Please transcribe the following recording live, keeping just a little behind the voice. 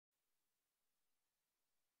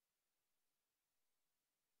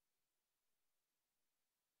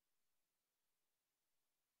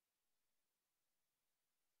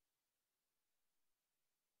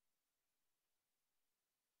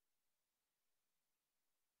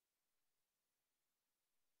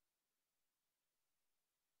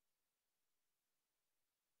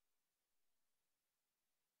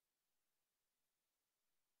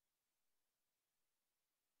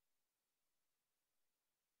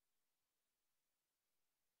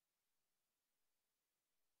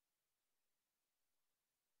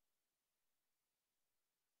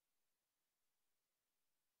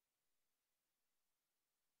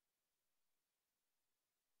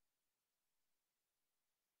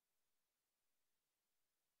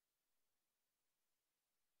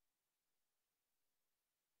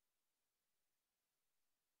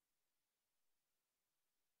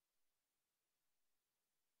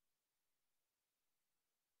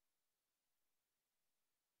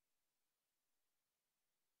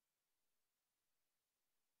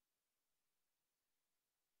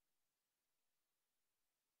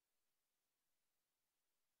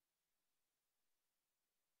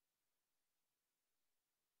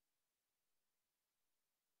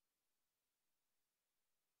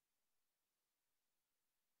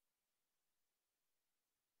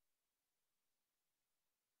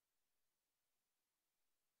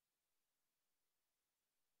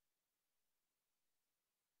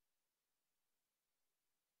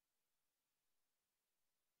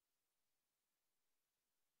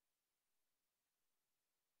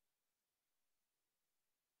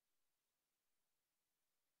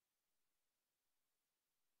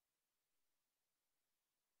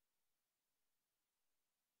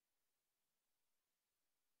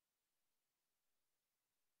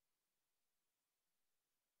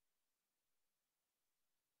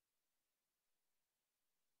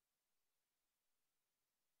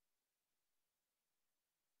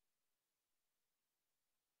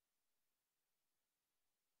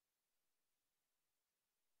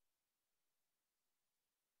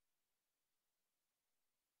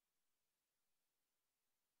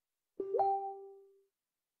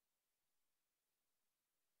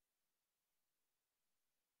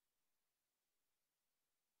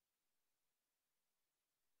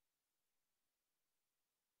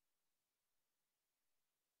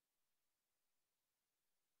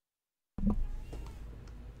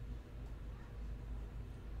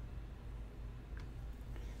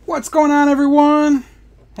What's going on, everyone?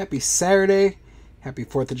 Happy Saturday. Happy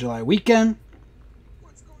 4th of July weekend.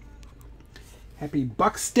 Happy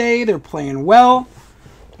Bucks Day. They're playing well.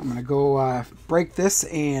 I'm going to go break this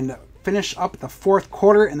and finish up the fourth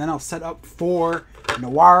quarter, and then I'll set up for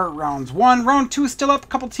Noir rounds 1. Round 2 is still up. A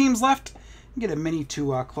couple teams left. Get a mini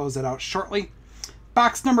to close it out shortly.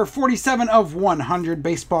 Box number 47 of 100.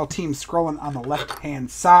 Baseball team scrolling on the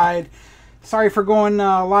left-hand side. Sorry for going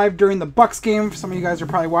live during the Bucks game. Some of you guys are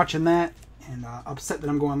probably watching that and upset that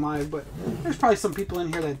I'm going live, but there's probably some people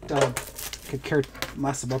in here that could care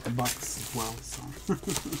less about the Bucks as well. So,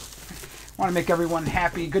 want to make everyone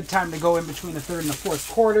happy. Good time to go in between the third and the fourth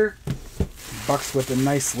quarter. Bucks with a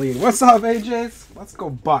nice lead. What's up, AJs? Let's go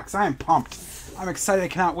Bucks. I am pumped. I'm excited. I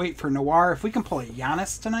cannot wait for Noir. If we can pull a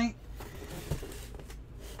Giannis tonight,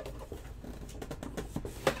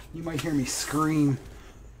 you might hear me scream.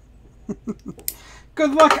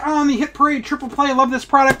 Good luck on the Hit Parade Triple Play. Love this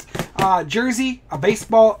product. Jersey, a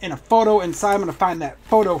baseball, and a photo inside. I'm going to find that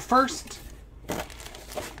photo first.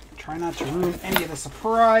 Try not to ruin any of the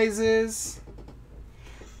surprises.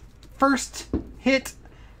 First hit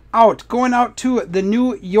out. Going out to the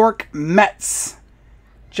New York Mets.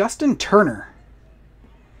 Justin Turner.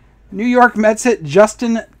 New York Mets hit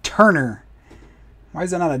Justin Turner. Why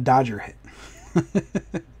is that not a Dodger hit?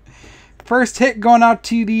 First hit going out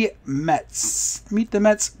to the Mets. Meet the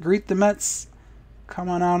Mets, greet the Mets. Come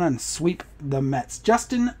on out and sweep the Mets.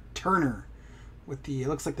 Justin Turner with the, it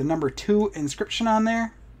looks like the number 2 inscription on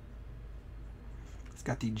there. It's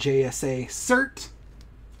got the JSA cert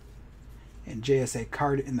and JSA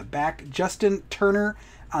card in the back. Justin Turner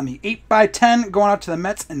on the 8x10 going out to the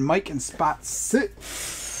Mets and Mike in spot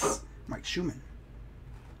 6. Mike Schumann.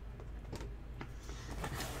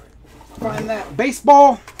 Find that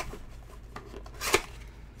baseball.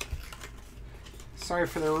 Sorry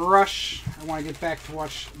for the rush. I want to get back to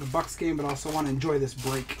watch the Bucks game, but also want to enjoy this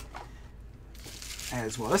break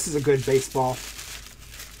as well. This is a good baseball.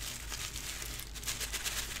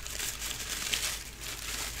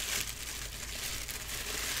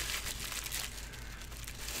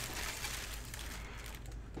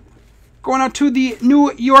 Going out to the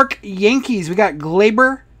New York Yankees, we got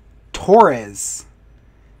Gleyber Torres.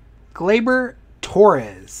 Gleyber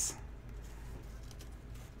Torres.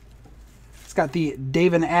 It's got the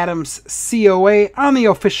David Adams COA on the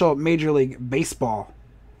official Major League Baseball.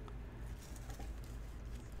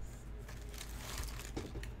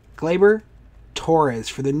 Gleyber Torres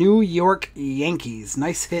for the New York Yankees.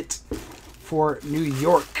 Nice hit for New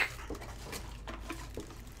York.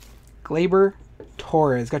 Gleyber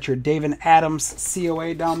Torres. Got your David Adams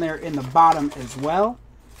COA down there in the bottom as well.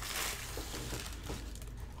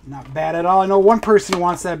 Not bad at all. I know one person who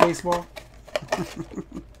wants that baseball.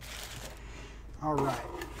 All right,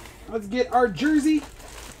 let's get our jersey.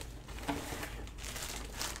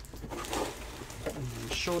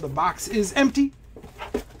 And show the box is empty.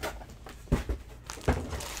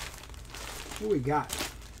 What we got?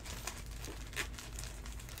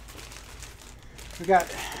 We got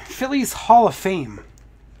Phillies Hall of Fame.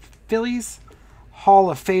 Phillies Hall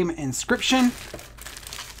of Fame inscription.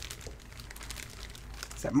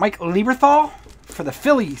 Is that Mike Lieberthal for the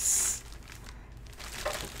Phillies?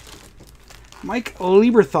 Mike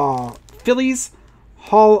Lieberthal, Phillies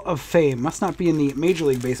Hall of Fame. Must not be in the Major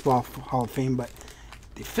League Baseball Hall of Fame, but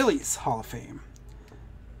the Phillies Hall of Fame.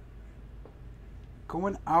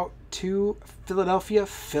 Going out to Philadelphia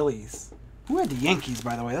Phillies. Who had the Yankees,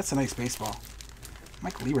 by the way? That's a nice baseball.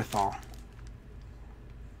 Mike Lieberthal.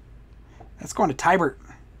 That's going to Tybert.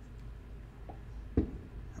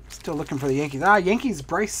 Still looking for the Yankees. Yankees,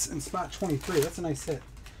 Bryce in spot 23. That's a nice hit.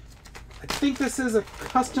 I think this is a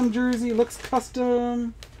custom jersey. Looks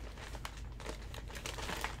custom.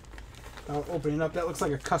 I'll open it up. That looks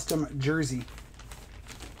like a custom jersey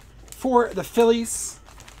for the Phillies.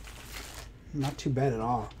 Not too bad at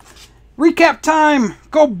all. Recap time.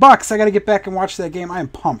 Go Bucks. I got to get back and watch that game. I am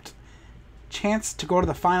pumped. Chance to go to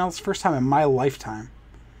the finals. First time in my lifetime.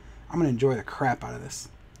 I'm going to enjoy the crap out of this.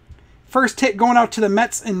 First hit going out to the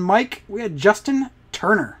Mets and Mike. We had Justin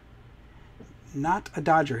Turner. Not a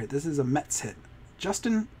Dodger hit. This is a Mets hit.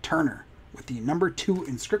 Justin Turner with the number 2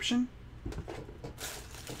 inscription.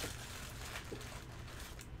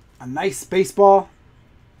 A nice baseball.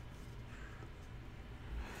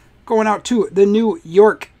 Going out to the New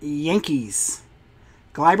York Yankees.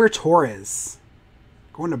 Gleyber Torres.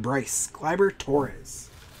 Going to Bryce. Gleyber Torres.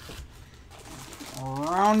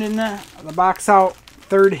 Rounding the box out.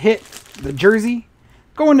 Third hit. The jersey.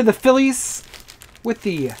 Going to the Phillies with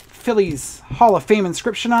the Phillies Hall of Fame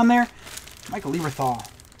inscription on there. Michael Lieberthal.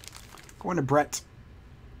 Going to Brett.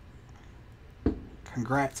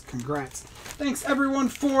 Congrats. Thanks, everyone,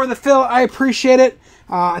 for the fill. I appreciate it.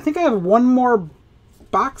 I think I have one more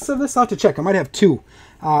box of this. I'll have to check. I might have two.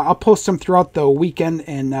 I'll post them throughout the weekend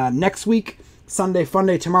and next week. Sunday Fun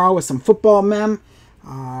Day tomorrow with some football mem.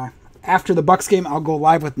 After the Bucks game, I'll go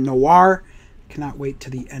live with Noir. Cannot wait to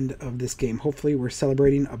the end of this game. Hopefully, we're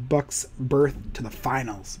celebrating a Bucks berth to the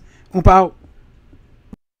finals. Oomp out.